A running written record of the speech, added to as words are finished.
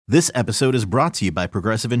This episode is brought to you by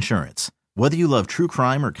Progressive Insurance. Whether you love true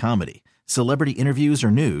crime or comedy, celebrity interviews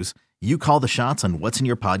or news, you call the shots on what's in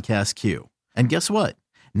your podcast queue. And guess what?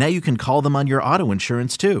 Now you can call them on your auto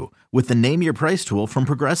insurance too with the Name Your Price tool from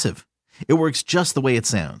Progressive. It works just the way it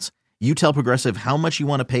sounds. You tell Progressive how much you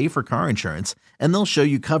want to pay for car insurance, and they'll show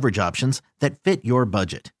you coverage options that fit your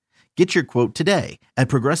budget. Get your quote today at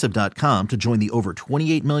Progressive.com to join the over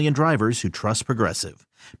 28 million drivers who trust Progressive.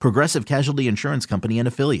 Progressive Casualty Insurance Company and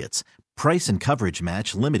Affiliates. Price and coverage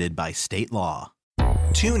match limited by state law.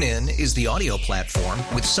 TuneIn is the audio platform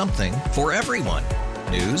with something for everyone.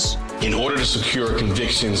 News. In order to secure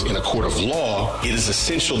convictions in a court of law, it is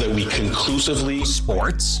essential that we conclusively.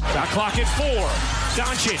 Sports. Shot clock at 4.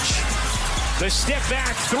 Doncic. The step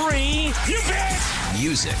back 3. You bet.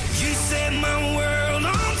 Music. You set my world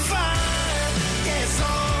on fire. Yes,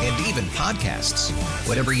 and even podcasts.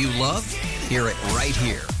 Whatever you love, hear it right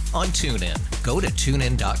here on TuneIn. Go to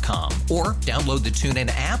TuneIn.com or download the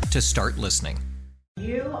TuneIn app to start listening.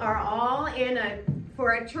 You are all in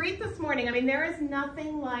for a treat this morning. I mean, there is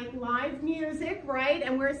nothing like live music, right?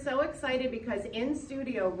 And we're so excited because in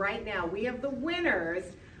studio right now, we have the winners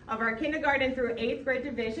of our kindergarten through 8th grade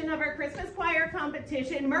division of our Christmas choir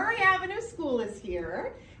competition. Murray Avenue School is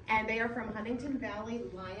here, and they are from Huntington Valley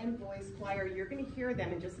Lion Voice Choir. You're going to hear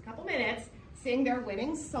them in just a couple minutes sing their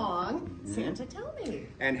winning song, Santa Tell Me.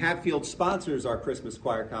 And Hatfield sponsors our Christmas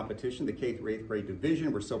choir competition, the K through 8th grade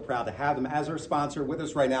division. We're so proud to have them as our sponsor. With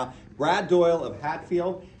us right now, Brad Doyle of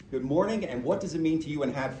Hatfield. Good morning, and what does it mean to you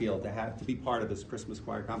in Hatfield to be part of this Christmas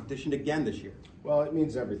choir competition again this year? Well, it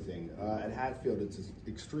means everything. At Hatfield, it's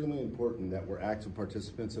extremely important that we're active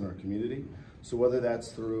participants in our community. So whether that's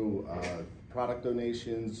through product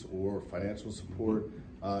donations or financial support,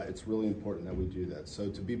 it's really important that we do that. So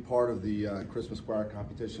to be part of the Christmas choir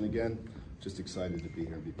competition again, just excited to be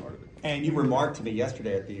here and be part of it. And you remarked to me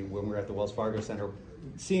yesterday when we were at the Wells Fargo Center,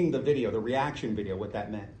 seeing the video, the reaction video, what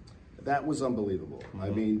that meant. That was unbelievable. Mm-hmm. I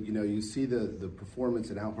mean, you see the performance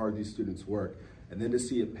and how hard these students work, and then to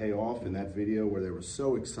see it pay off in that video where they were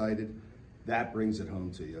so excited, that brings it home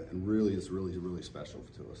to you and really is really, really special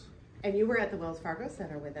to us. And you were at the Wells Fargo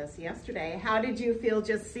Center with us yesterday. How did you feel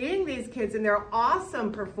just seeing these kids and their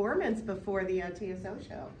awesome performance before the TSO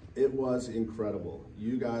show? It was incredible.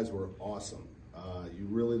 You guys were awesome. You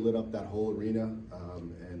really lit up that whole arena,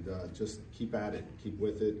 and just keep at it, keep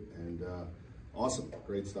with it, and awesome,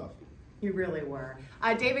 great stuff. You really were.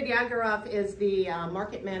 David Yageroff is the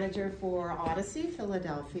market manager for Odyssey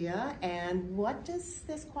Philadelphia. And what does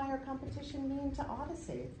this choir competition mean to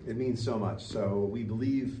Odyssey? It means so much. So we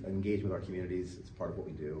believe in engagement with our communities. It's part of what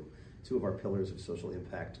we do. Two of our pillars of social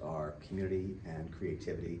impact are community and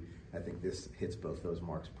creativity. I think this hits both those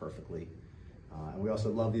marks perfectly. And we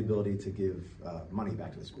also love the ability to give money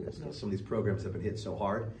back to the schools because some of these programs have been hit so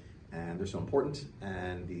hard. And they're so important,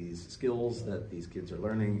 and these skills that these kids are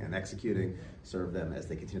learning and executing serve them as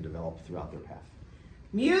they continue to develop throughout their path.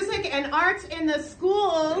 Music and arts in the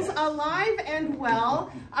schools, alive and well.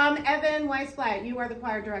 Evan Weisblatt, you are the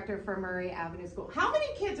choir director for Murray Avenue School. How many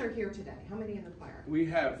kids are here today? How many in the choir? We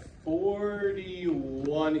have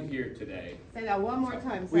 41 here today. Say that one more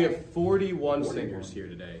time. We have 41 singers here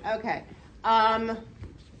today. Okay.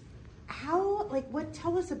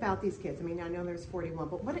 Tell us about these kids. I mean, I know there's 41,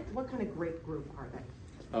 but what kind of great group are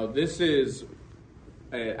they? This is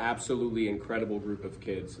an absolutely incredible group of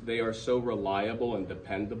kids. They are so reliable and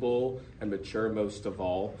dependable and mature most of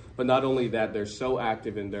all. But not only that, they're so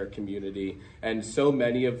active in their community, and so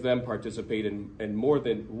many of them participate in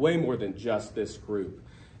way more than just this group.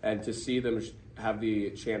 And to see them have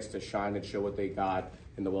the chance to shine and show what they got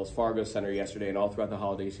in the Wells Fargo Center yesterday and all throughout the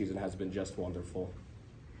holiday season has been just wonderful.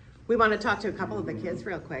 We want to talk to a couple of the kids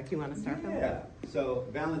real quick. You want to start them? Yeah. So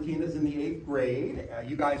Valentina's in the 8th grade.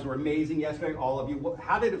 You guys were amazing yesterday, all of you.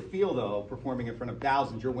 How did it feel, though, performing in front of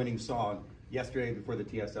thousands, your winning song, yesterday before the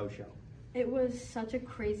TSO show? It was such a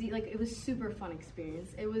crazy, it was super fun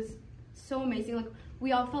experience. It was so amazing.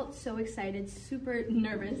 We all felt so excited, super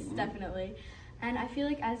nervous, definitely. And I feel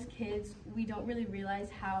like as kids, we don't really realize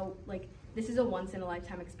how, this is a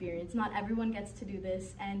once-in-a-lifetime experience. Not everyone gets to do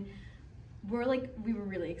this, and we were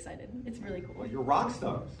really excited. It's really cool. Well, you're rock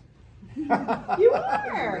stars. You are. You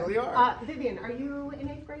really are. Vivian, are you in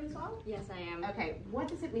 8th grade as well? Yes, I am. Okay, what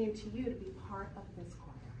does it mean to you to be part of this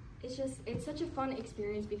choir? It's such a fun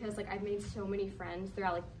experience because I've made so many friends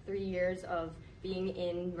throughout 3 years of being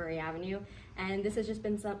in Murray Avenue, and this has just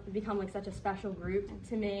become such a special group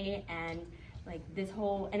to me, and like this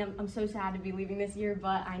whole, and I'm so sad to be leaving this year,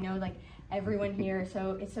 but I know like everyone here,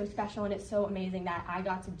 so it's so special and it's so amazing that I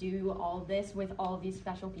got to do all this with all of these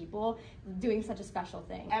special people doing such a special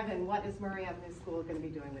thing. Evan, what is Murray Avenue School going to be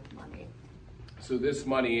doing with money? So this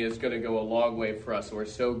money is going to go a long way for us, and we're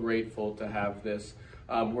so grateful to have this.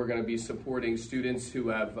 We're going to be supporting students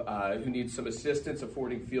who need some assistance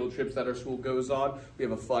affording field trips that our school goes on. We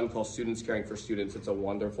have a fund called Students Caring for Students. It's a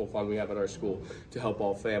wonderful fund we have at our school to help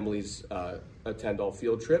all families attend all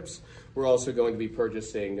field trips. We're also going to be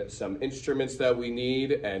purchasing some instruments that we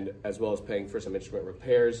need, and as well as paying for some instrument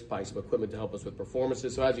repairs, buying some equipment to help us with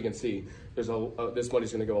performances. So as you can see, this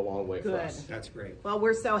money's going to go a long way for us. That's great. Well,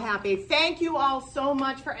 we're so happy. Thank you all so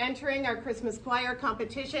much for entering our Christmas choir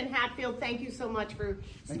competition. Hatfield, thank you so much for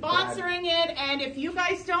sponsoring it. And if you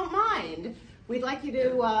guys don't mind, we'd like you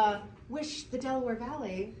to wish the Delaware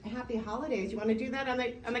Valley a happy holidays. You want to do that on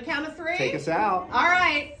the count of 3? Take us out. All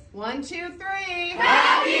right. 1, 2, 3.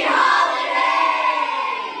 Happy holidays!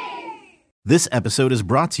 This episode is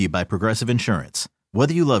brought to you by Progressive Insurance.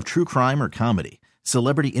 Whether you love true crime or comedy,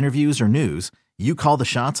 celebrity interviews or news, you call the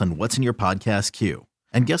shots on what's in your podcast queue.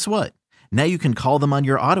 And guess what? Now you can call them on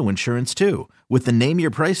your auto insurance too with the Name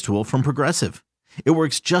Your Price tool from Progressive. It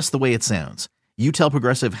works just the way it sounds. You tell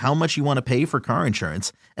Progressive how much you want to pay for car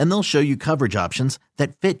insurance, and they'll show you coverage options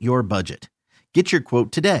that fit your budget. Get your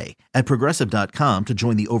quote today at Progressive.com to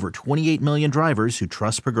join the over 28 million drivers who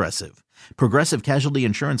trust Progressive. Progressive Casualty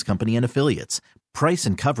Insurance Company and Affiliates. Price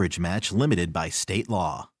and coverage match limited by state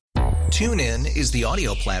law. TuneIn is the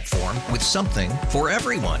audio platform with something for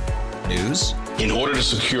everyone. News. In order to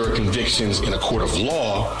secure convictions in a court of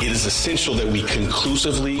law, it is essential that we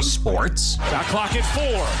conclusively. Sports. Shot clock at 4.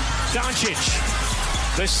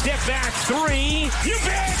 Doncic. The step back 3. You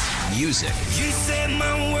bet. Music. You set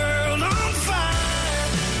my world on fire.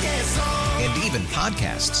 Yes, and even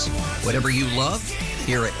podcasts. Whatever you love,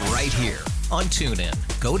 hear it right here on TuneIn.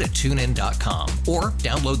 Go to TuneIn.com or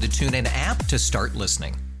download the TuneIn app to start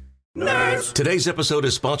listening. Nerds. Today's episode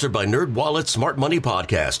is sponsored by NerdWallet's Smart Money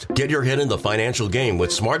Podcast. Get your head in the financial game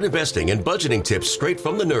with smart investing and budgeting tips straight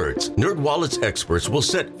from the nerds. NerdWallet's experts will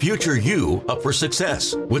set future you up for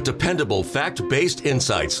success with dependable, fact-based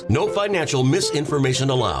insights. No financial misinformation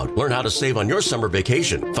allowed. Learn how to save on your summer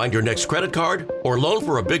vacation, find your next credit card, or loan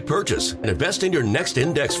for a big purchase, and invest in your next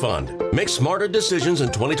index fund. Make smarter decisions in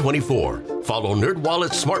 2024. Follow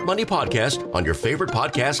NerdWallet's Smart Money Podcast on your favorite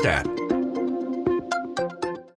podcast app.